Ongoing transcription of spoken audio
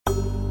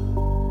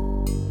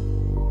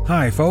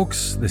Hi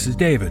folks, this is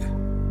David.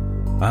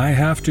 I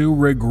have to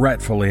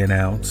regretfully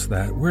announce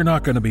that we're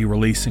not going to be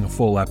releasing a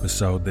full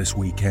episode this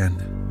weekend,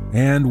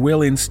 and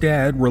will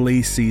instead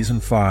release Season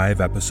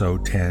 5,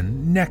 Episode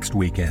 10 next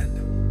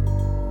weekend.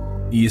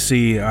 You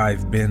see,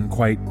 I've been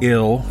quite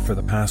ill for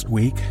the past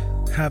week,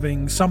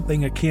 having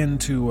something akin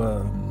to,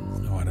 a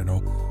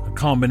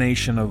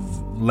combination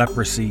of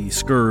leprosy,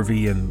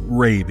 scurvy, and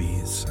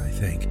rabies, I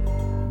think.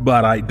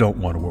 But I don't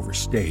want to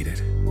overstate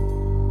it.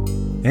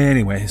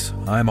 Anyways,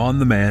 I'm on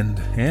the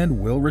mend, and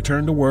will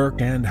return to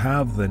work and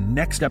have the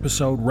next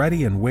episode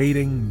ready and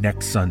waiting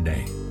next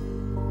Sunday.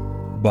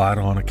 But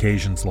on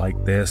occasions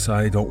like this,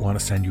 I don't want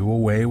to send you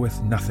away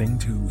with nothing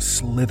to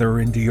slither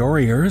into your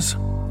ears.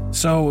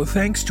 So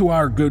thanks to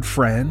our good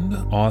friend,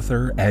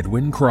 author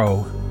Edwin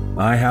Crow,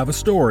 I have a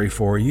story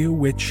for you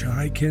which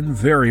I can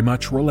very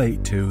much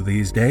relate to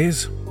these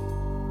days.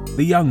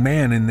 The young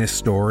man in this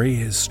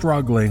story is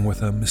struggling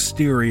with a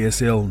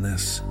mysterious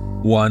illness,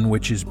 one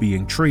which is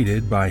being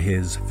treated by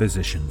his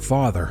physician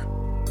father.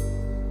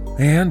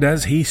 And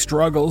as he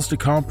struggles to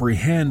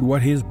comprehend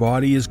what his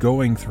body is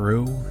going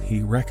through,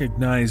 he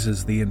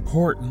recognizes the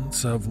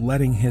importance of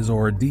letting his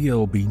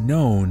ordeal be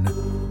known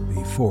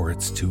before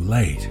it's too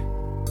late.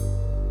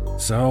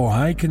 So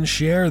I can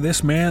share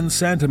this man's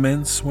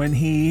sentiments when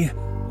he,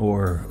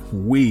 or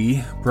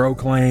we,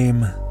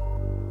 proclaim,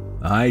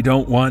 "I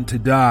don't want to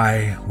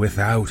die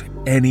without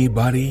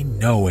anybody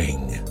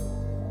knowing."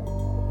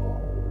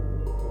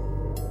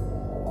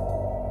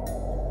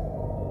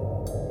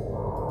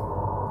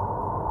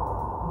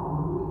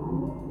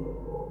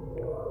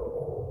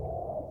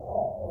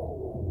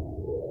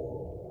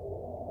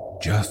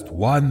 "Just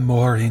one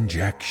more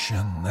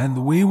injection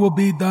and we will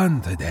be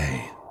done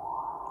today,"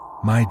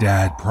 my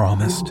dad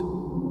promised.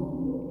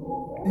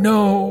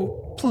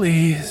 "No,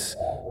 please.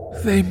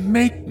 They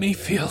make me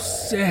feel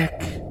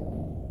sick,"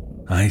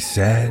 I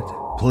said,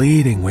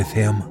 pleading with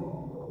him.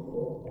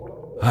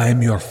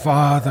 "I'm your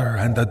father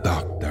and a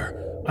doctor.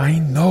 I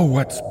know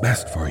what's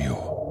best for you,"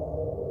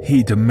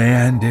 he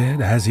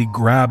demanded as he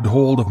grabbed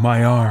hold of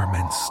my arm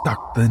and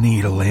stuck the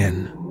needle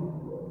in.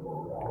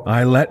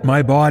 I let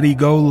my body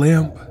go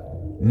limp,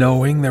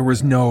 knowing there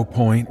was no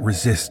point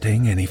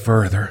resisting any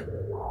further.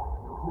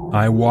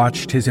 I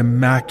watched his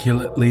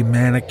immaculately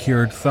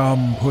manicured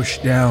thumb push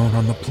down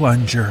on the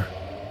plunger,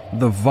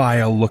 the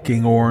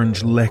vile-looking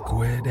orange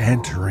liquid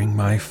entering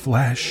my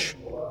flesh.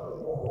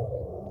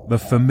 The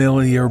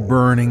familiar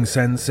burning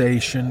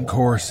sensation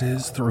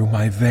courses through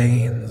my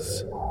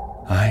veins.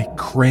 I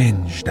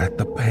cringed at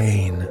the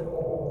pain.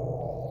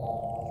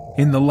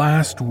 In the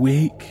last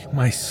week,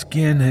 my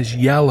skin has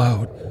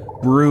yellowed,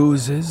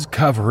 bruises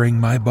covering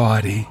my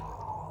body.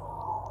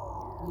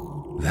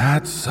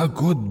 "That's a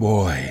good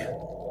boy,"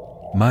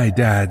 my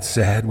dad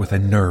said with a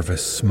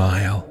nervous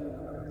smile.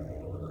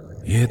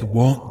 "It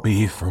won't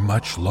be for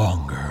much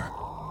longer.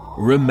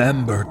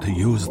 Remember to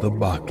use the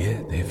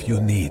bucket if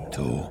you need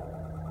to."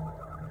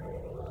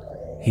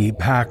 He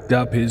packed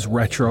up his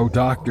retro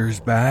doctor's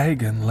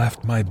bag and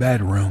left my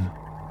bedroom.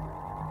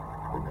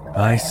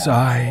 I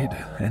sighed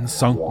and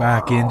sunk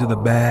back into the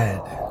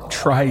bed,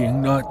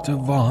 trying not to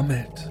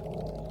vomit.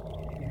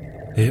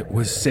 It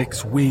was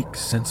 6 weeks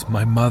since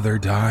my mother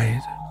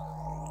died.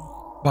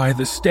 By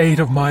the state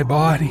of my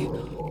body,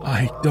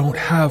 I don't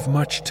have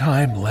much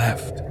time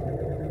left.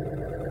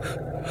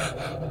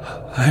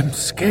 I'm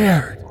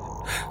scared.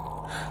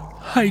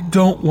 I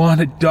don't want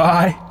to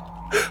die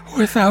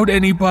without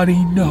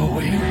anybody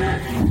knowing.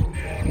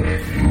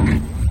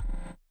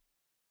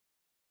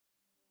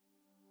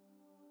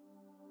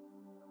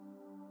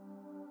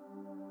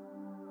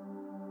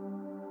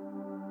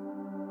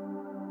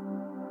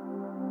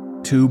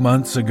 "2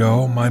 months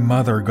ago, my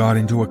mother got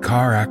into a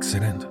car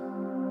accident.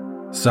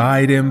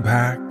 Side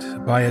impact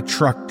by a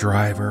truck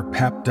driver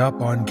pepped up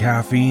on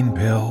caffeine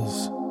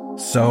pills.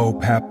 So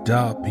pepped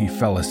up he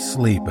fell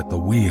asleep at the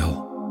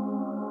wheel.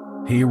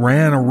 He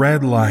ran a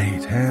red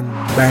light and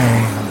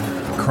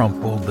bang,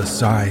 crumpled the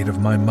side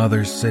of my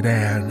mother's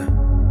sedan.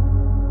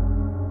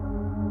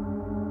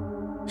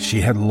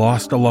 She had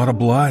lost a lot of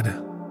blood.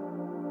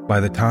 By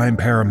the time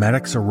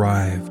paramedics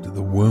arrived,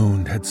 the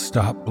wound had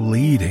stopped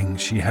bleeding.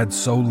 She had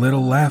so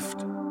little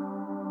left.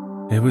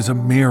 It was a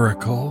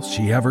miracle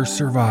she ever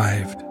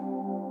survived.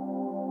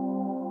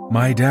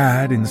 My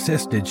dad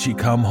insisted she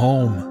come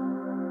home.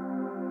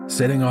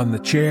 Sitting on the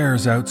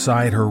chairs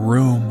outside her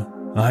room,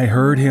 I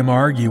heard him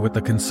argue with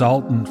the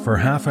consultant for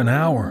half an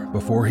hour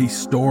before he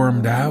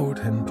stormed out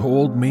and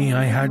told me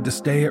I had to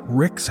stay at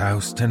Rick's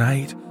house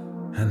tonight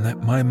and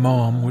that my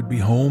mom would be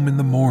home in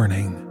the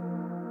morning.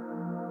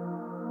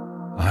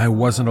 I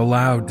wasn't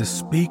allowed to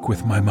speak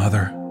with my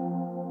mother.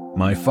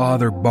 My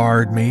father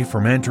barred me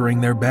from entering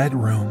their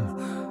bedroom.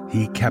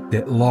 He kept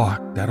it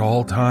locked at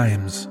all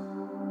times.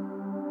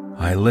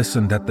 I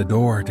listened at the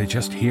door to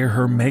just hear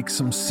her make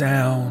some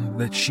sound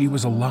that she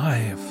was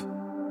alive,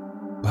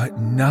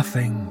 but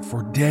nothing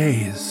for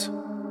days.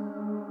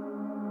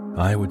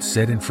 I would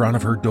sit in front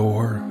of her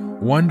door,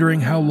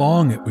 wondering how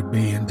long it would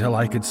be until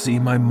I could see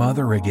my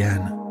mother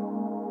again.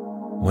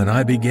 When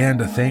I began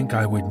to think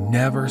I would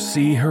never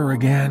see her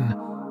again,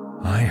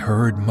 I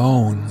heard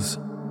moans,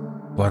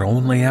 but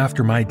only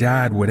after my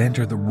dad would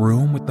enter the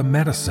room with the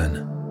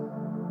medicine.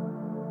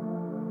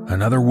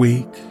 Another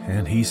week,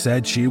 and he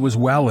said she was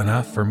well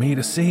enough for me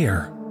to see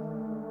her.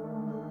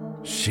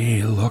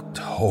 She looked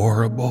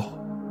horrible.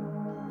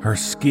 Her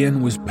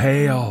skin was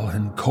pale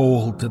and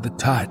cold to the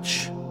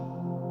touch.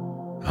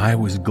 I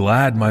was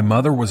glad my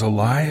mother was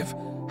alive,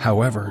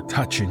 however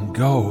touch and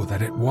go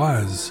that it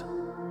was.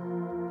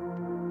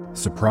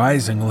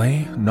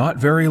 Surprisingly, not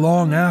very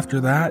long after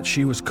that,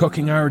 she was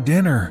cooking our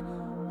dinner.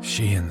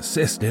 She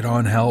insisted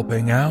on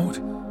helping out.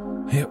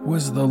 It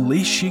was the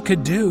least she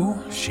could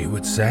do, she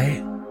would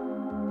say.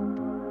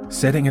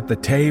 Sitting at the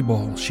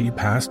table, she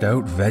passed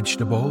out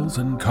vegetables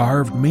and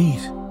carved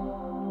meat.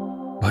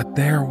 But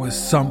there was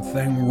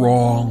something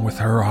wrong with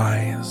her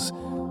eyes.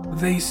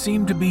 They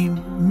seemed to be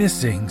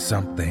missing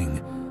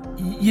something.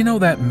 You know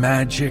that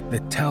magic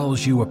that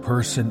tells you a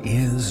person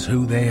is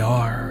who they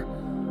are?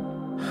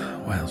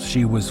 Well,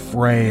 she was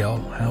frail,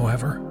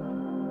 however.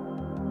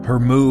 Her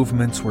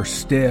movements were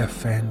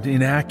stiff and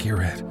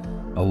inaccurate.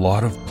 A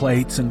lot of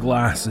plates and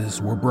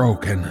glasses were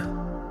broken.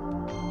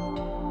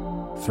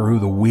 Through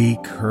the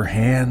week, her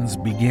hands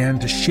began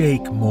to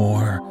shake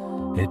more.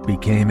 It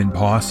became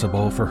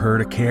impossible for her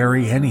to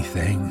carry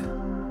anything.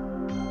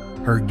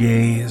 Her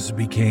gaze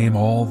became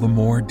all the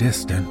more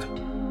distant.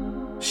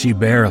 She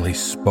barely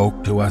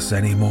spoke to us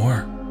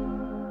anymore.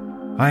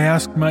 I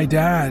asked my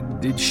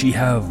dad, did she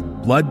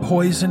have blood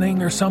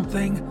poisoning or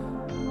something?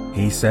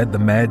 He said the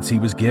meds he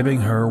was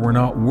giving her were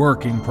not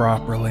working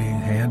properly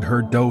and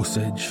her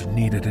dosage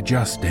needed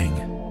adjusting.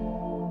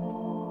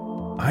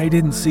 I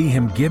didn't see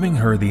him giving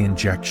her the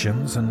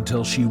injections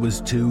until she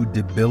was too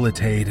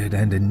debilitated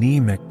and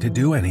anemic to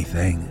do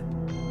anything.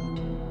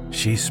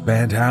 She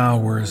spent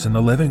hours in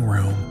the living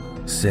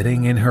room,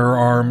 sitting in her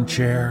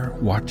armchair,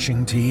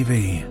 watching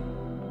TV.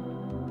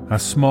 A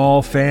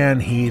small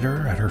fan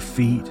heater at her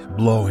feet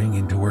blowing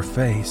into her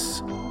face.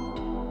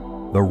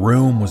 The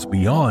room was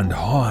beyond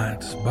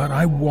hot, but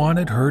I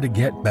wanted her to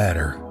get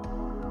better.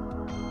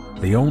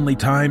 The only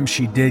time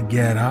she did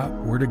get up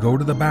were to go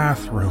to the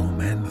bathroom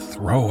and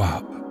throw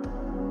up.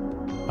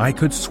 I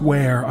could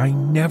swear I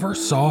never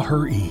saw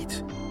her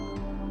eat.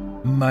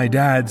 My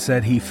dad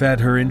said he fed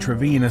her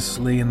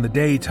intravenously in the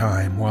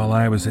daytime while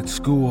I was at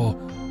school,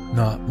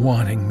 not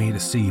wanting me to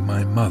see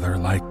my mother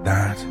like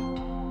that.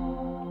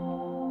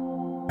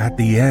 At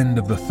the end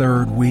of the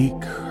third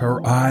week,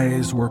 her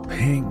eyes were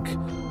pink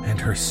and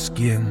her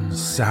skin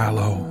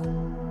sallow.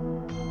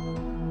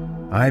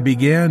 I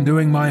began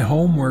doing my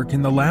homework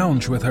in the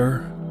lounge with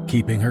her,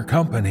 keeping her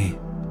company.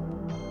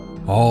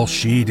 All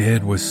she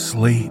did was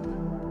sleep,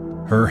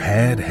 her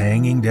head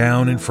hanging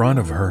down in front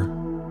of her.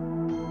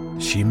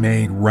 She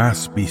made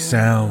raspy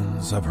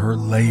sounds of her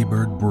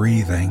labored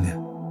breathing.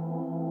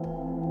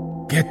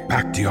 "Get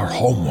back to your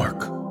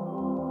homework,"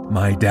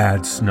 my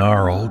dad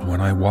snarled when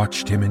I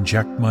watched him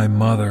inject my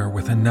mother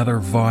with another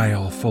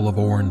vial full of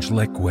orange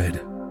liquid.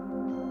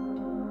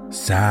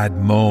 Sad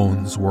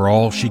moans were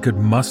all she could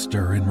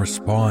muster in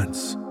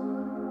response.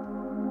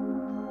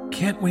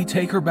 "Can't we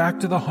take her back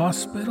to the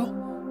hospital?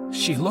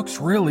 She looks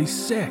really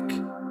sick."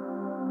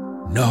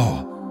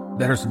 "No,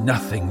 there's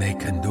nothing they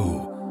can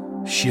do.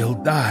 She'll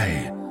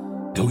die.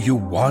 Do you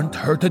want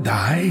her to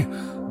die?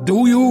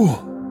 Do you?"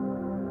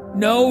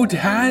 "No,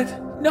 Dad,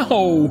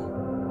 no!"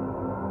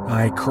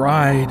 I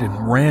cried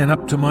and ran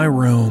up to my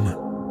room.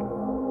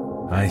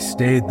 I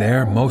stayed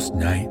there most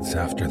nights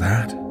after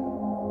that.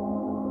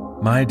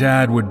 My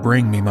dad would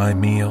bring me my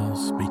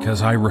meals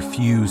because I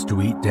refused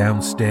to eat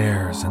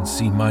downstairs and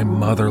see my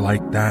mother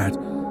like that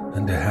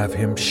and to have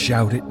him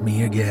shout at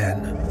me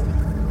again.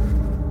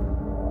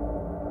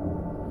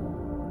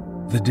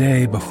 The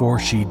day before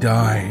she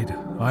died,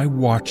 I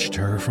watched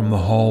her from the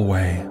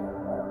hallway.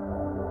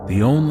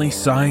 The only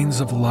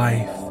signs of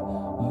life,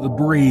 the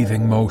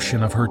breathing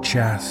motion of her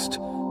chest,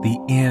 the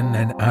in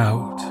and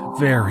out,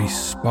 very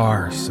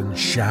sparse and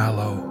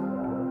shallow.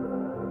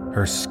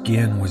 Her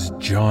skin was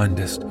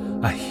jaundiced,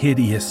 a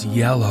hideous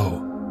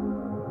yellow.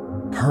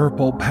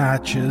 Purple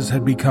patches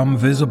had become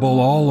visible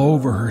all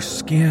over her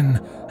skin,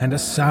 and a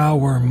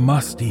sour,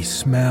 musty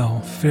smell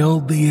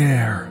filled the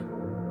air.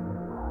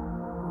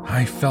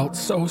 I felt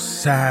so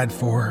sad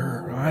for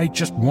her. I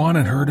just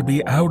wanted her to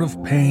be out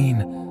of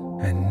pain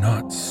and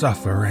not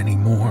suffer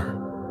anymore.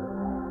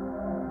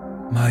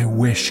 My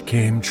wish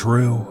came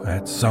true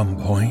at some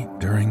point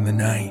during the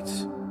night.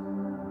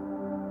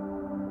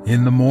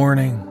 In the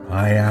morning,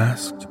 I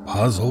asked,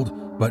 puzzled,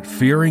 but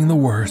fearing the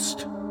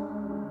worst,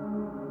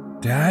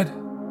 "Dad,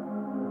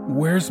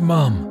 where's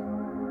Mom?"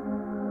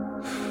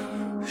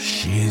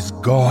 "She's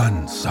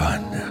gone,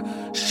 son.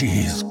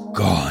 She's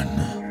gone."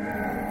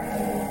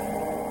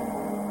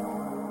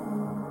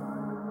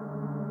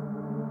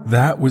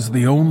 That was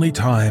the only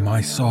time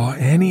I saw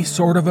any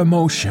sort of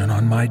emotion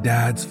on my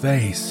dad's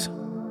face.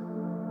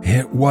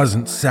 It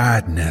wasn't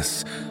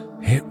sadness,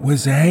 it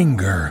was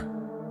anger.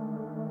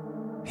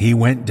 He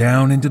went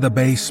down into the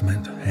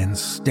basement and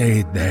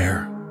stayed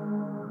there.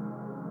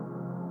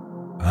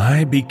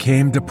 I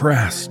became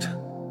depressed.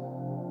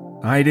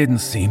 I didn't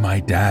see my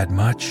dad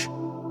much.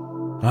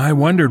 I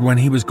wondered when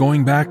he was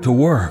going back to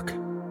work.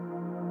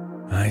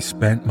 I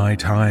spent my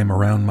time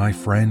around my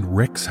friend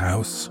Rick's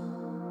house.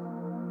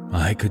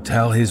 I could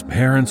tell his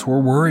parents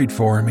were worried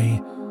for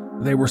me.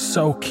 They were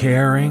so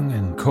caring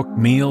and cooked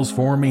meals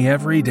for me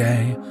every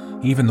day,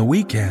 even the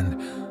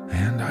weekend,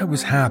 and I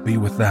was happy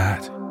with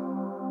that.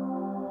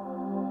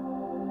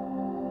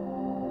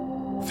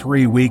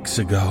 3 weeks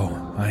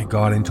ago, I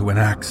got into an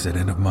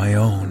accident of my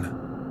own.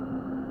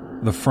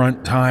 The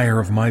front tire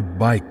of my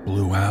bike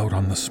blew out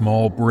on the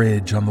small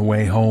bridge on the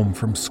way home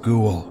from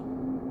school.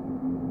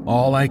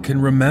 All I can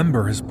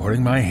remember is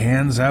putting my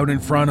hands out in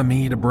front of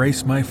me to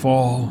brace my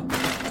fall.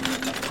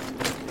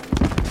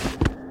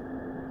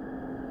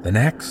 The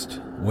next,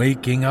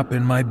 waking up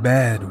in my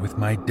bed with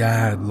my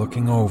dad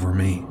looking over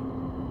me.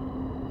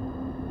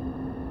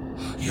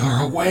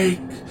 "You're awake.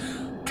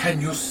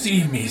 Can you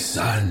see me,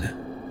 son?"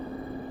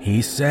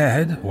 he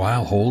said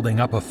while holding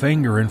up a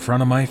finger in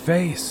front of my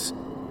face.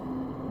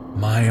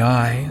 My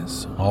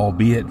eyes,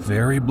 albeit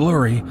very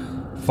blurry,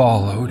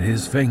 followed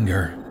his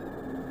finger.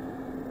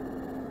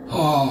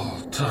 "Oh,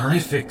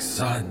 terrific,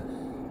 son.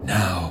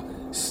 Now,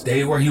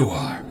 stay where you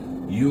are.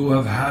 You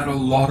have had a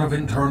lot of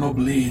internal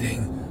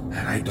bleeding,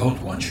 and I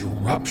don't want you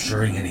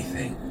rupturing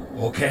anything,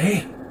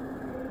 okay?"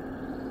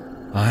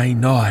 I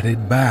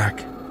nodded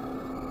back.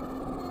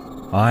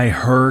 I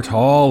hurt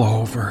all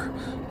over,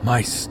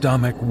 my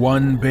stomach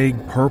one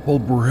big purple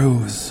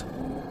bruise.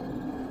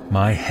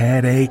 My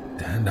head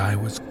ached and I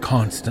was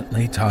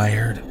constantly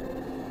tired.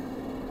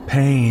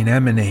 Pain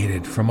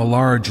emanated from a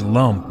large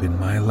lump in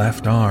my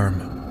left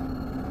arm.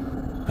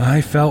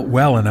 I felt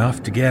well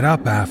enough to get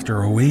up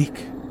after a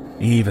week.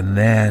 Even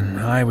then,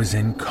 I was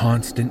in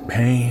constant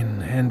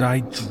pain and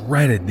I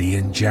dreaded the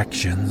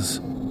injections.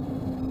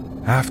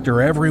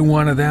 After every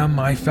one of them,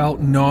 I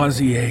felt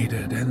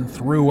nauseated and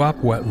threw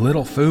up what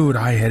little food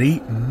I had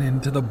eaten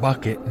into the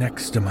bucket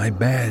next to my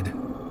bed.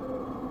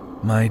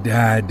 My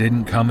dad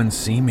didn't come and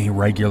see me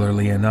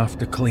regularly enough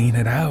to clean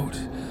it out.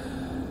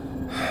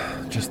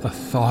 Just the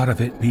thought of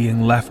it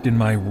being left in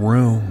my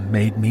room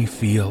made me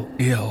feel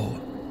ill.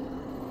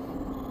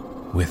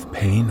 With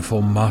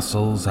painful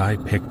muscles, I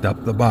picked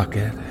up the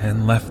bucket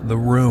and left the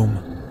room.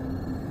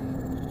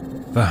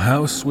 The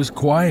house was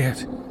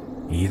quiet.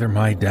 Either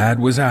my dad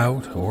was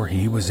out or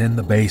he was in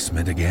the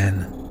basement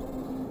again.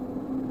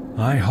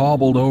 I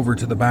hobbled over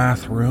to the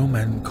bathroom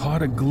and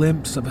caught a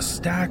glimpse of a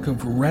stack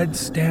of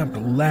red-stamped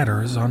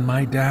letters on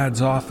my dad's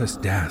office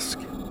desk.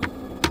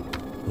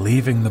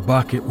 Leaving the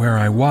bucket where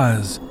I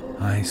was,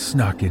 I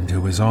snuck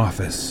into his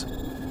office.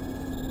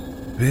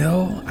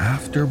 Bill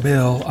after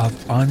bill of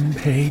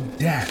unpaid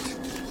debt.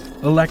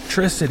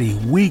 Electricity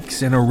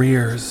weeks in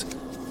arrears.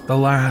 The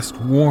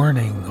last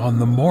warning on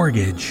the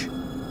mortgage.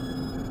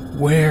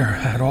 Where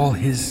had all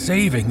his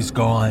savings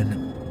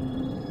gone?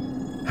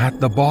 At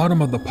the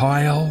bottom of the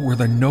pile were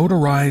the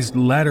notarized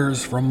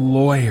letters from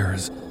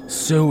lawyers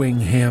suing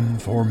him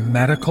for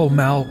medical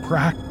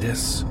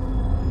malpractice.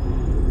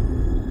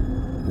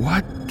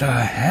 What the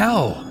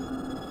hell?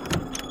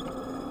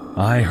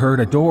 I heard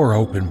a door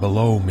open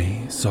below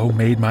me, so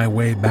made my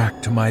way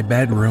back to my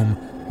bedroom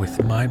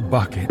with my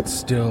bucket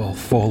still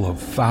full of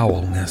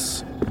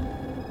foulness.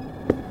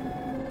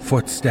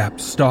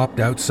 Footsteps stopped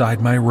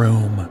outside my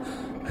room,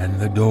 and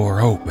the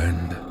door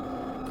opened.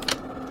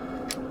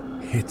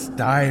 "It's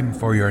time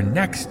for your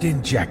next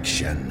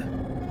injection."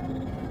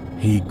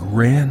 He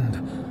grinned.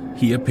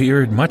 He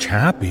appeared much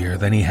happier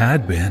than he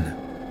had been.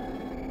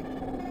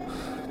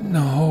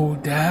 "No,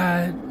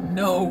 Dad,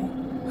 no.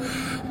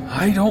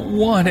 I don't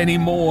want any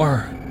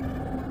more,"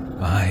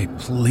 I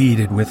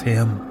pleaded with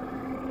him.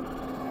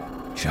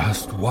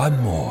 "Just one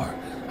more,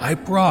 I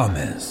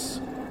promise,"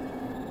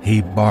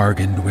 he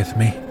bargained with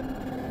me.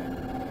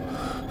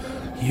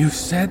 "You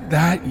said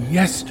that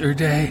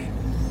yesterday."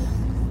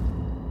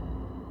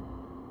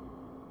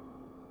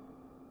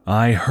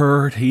 I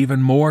hurt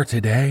even more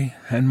today,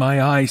 and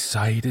my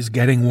eyesight is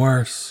getting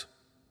worse.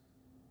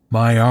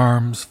 My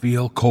arms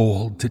feel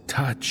cold to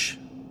touch.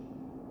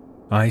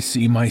 I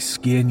see my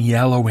skin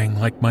yellowing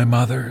like my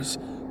mother's.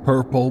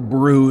 Purple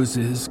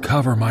bruises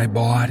cover my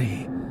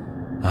body.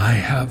 I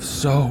have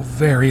so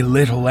very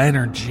little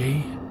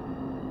energy.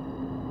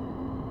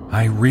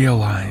 I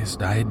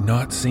realized I had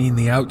not seen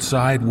the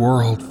outside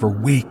world for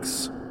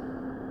weeks.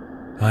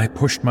 I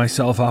pushed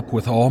myself up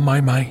with all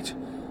my might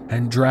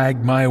and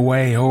dragged my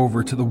way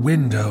over to the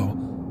window,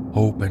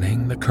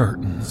 opening the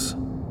curtains.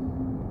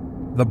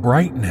 The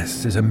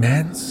brightness is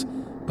immense,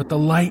 but the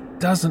light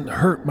doesn't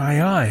hurt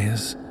my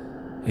eyes.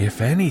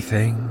 If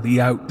anything, the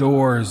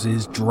outdoors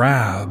is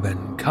drab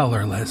and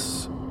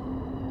colorless.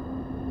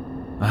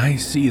 I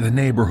see the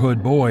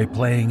neighborhood boy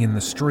playing in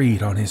the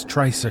street on his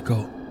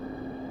tricycle.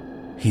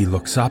 He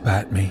looks up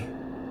at me.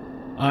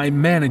 I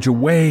manage a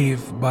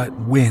wave,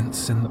 but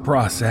wince in the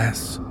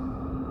process.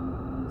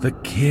 The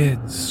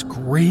kid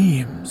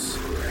screams.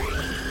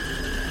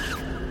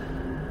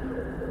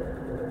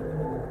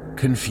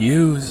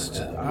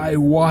 Confused, I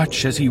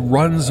watch as he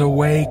runs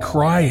away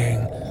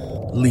crying,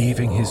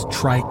 leaving his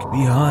trike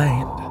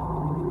behind.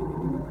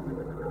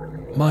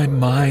 My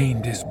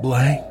mind is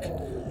blank.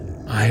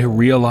 I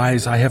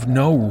realize I have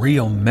no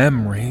real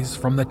memories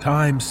from the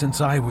time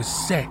since I was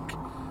sick.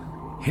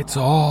 It's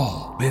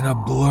all been a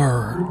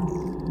blur.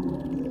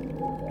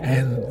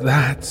 And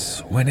that's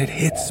when it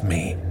hits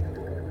me.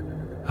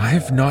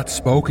 I've not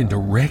spoken to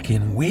Rick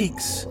in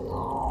weeks.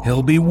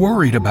 He'll be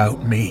worried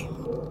about me.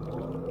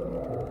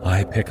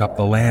 I pick up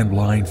the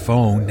landline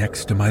phone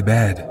next to my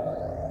bed.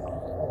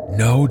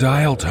 No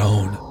dial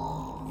tone.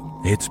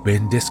 It's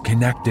been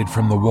disconnected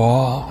from the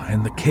wall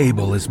and the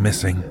cable is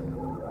missing.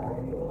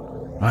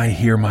 I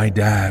hear my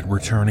dad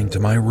returning to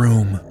my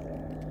room.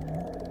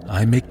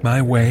 I make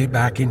my way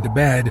back into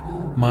bed,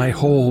 my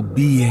whole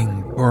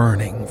being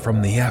burning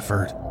from the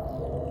effort.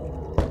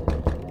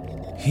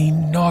 He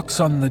knocks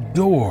on the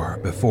door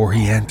before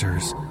he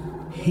enters.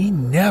 He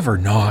never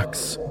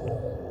knocks.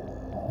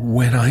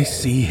 When I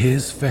see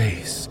his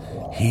face,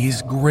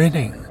 he's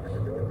grinning.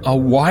 A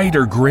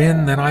wider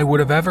grin than I would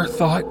have ever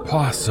thought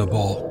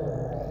possible.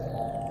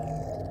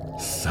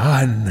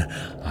 "Son,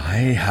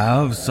 I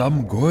have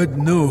some good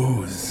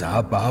news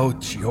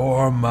about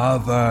your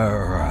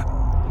mother."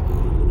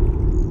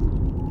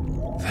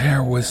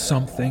 There was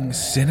something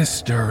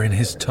sinister in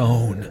his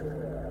tone.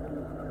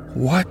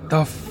 What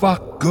the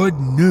fuck good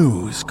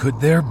news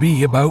could there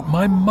be about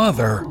my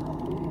mother?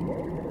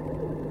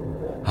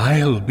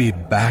 "I'll be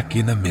back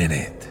in a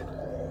minute."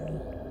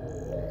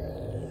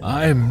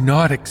 I'm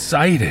not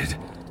excited.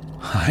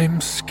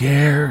 I'm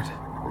scared.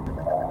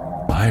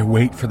 I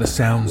wait for the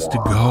sounds to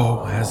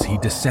go as he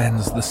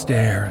descends the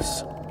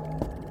stairs.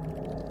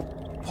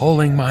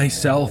 Pulling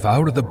myself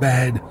out of the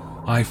bed,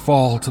 I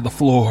fall to the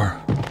floor.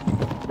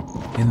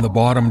 In the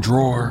bottom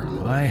drawer,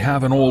 I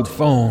have an old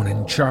phone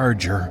and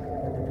charger.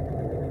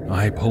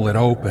 I pull it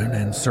open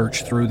and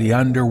search through the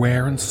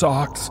underwear and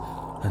socks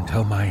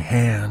until my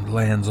hand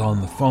lands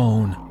on the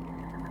phone.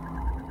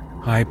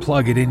 I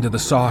plug it into the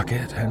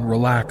socket and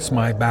relax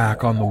my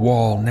back on the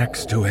wall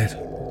next to it.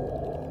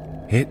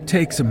 It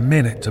takes a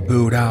minute to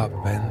boot up,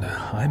 and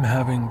I'm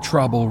having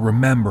trouble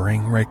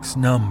remembering Rick's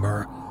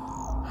number.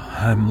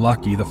 I'm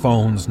lucky the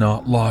phone's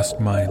not lost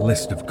my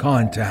list of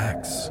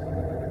contacts.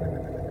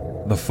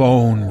 The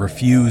phone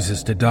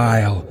refuses to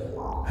dial,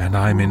 and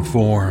I'm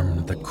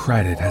informed the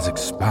credit has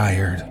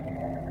expired.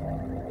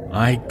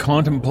 I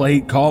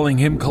contemplate calling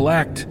him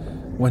collect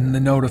when the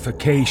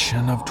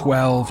notification of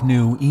 12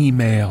 new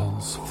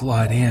emails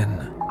flood in.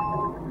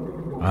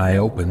 I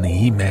open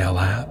the email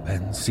app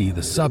and see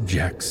the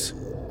subjects.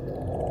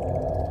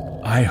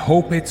 I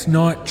hope it's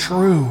not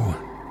true.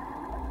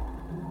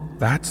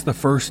 That's the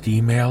first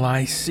email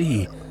I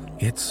see.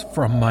 It's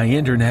from my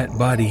internet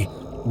buddy,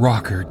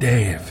 Rocker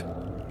Dave.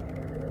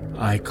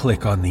 I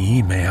click on the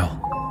email.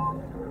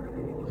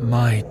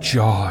 My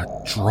jaw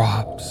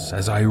drops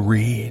as I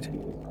read.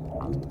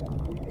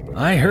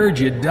 "I heard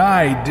you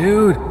died,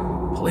 dude.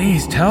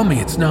 Please tell me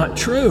it's not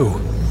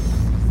true."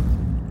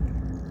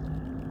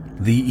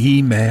 The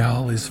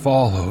email is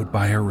followed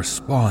by a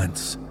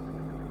response.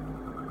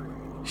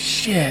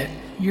 "Shit,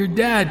 your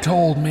dad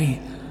told me.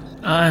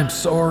 I'm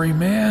sorry,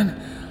 man.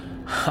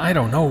 I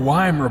don't know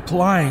why I'm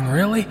replying,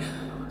 really,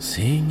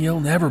 seeing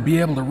you'll never be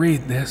able to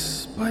read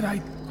this, but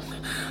I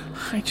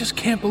just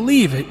can't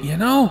believe it, you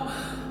know?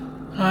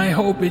 I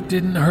hope it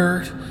didn't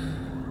hurt.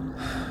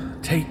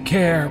 Take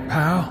care,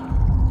 pal."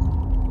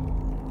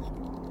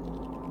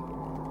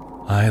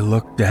 I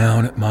look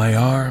down at my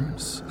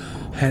arms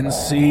and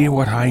see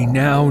what I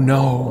now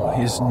know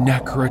is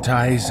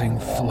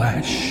necrotizing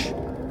flesh.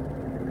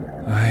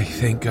 I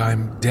think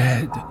I'm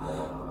dead,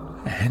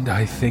 and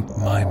I think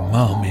my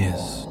mom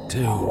is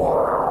too.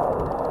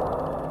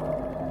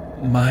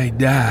 My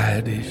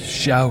dad is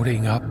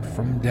shouting up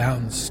from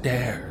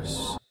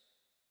downstairs.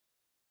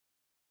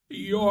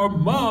 "Your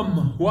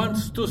mom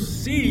wants to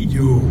see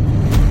you."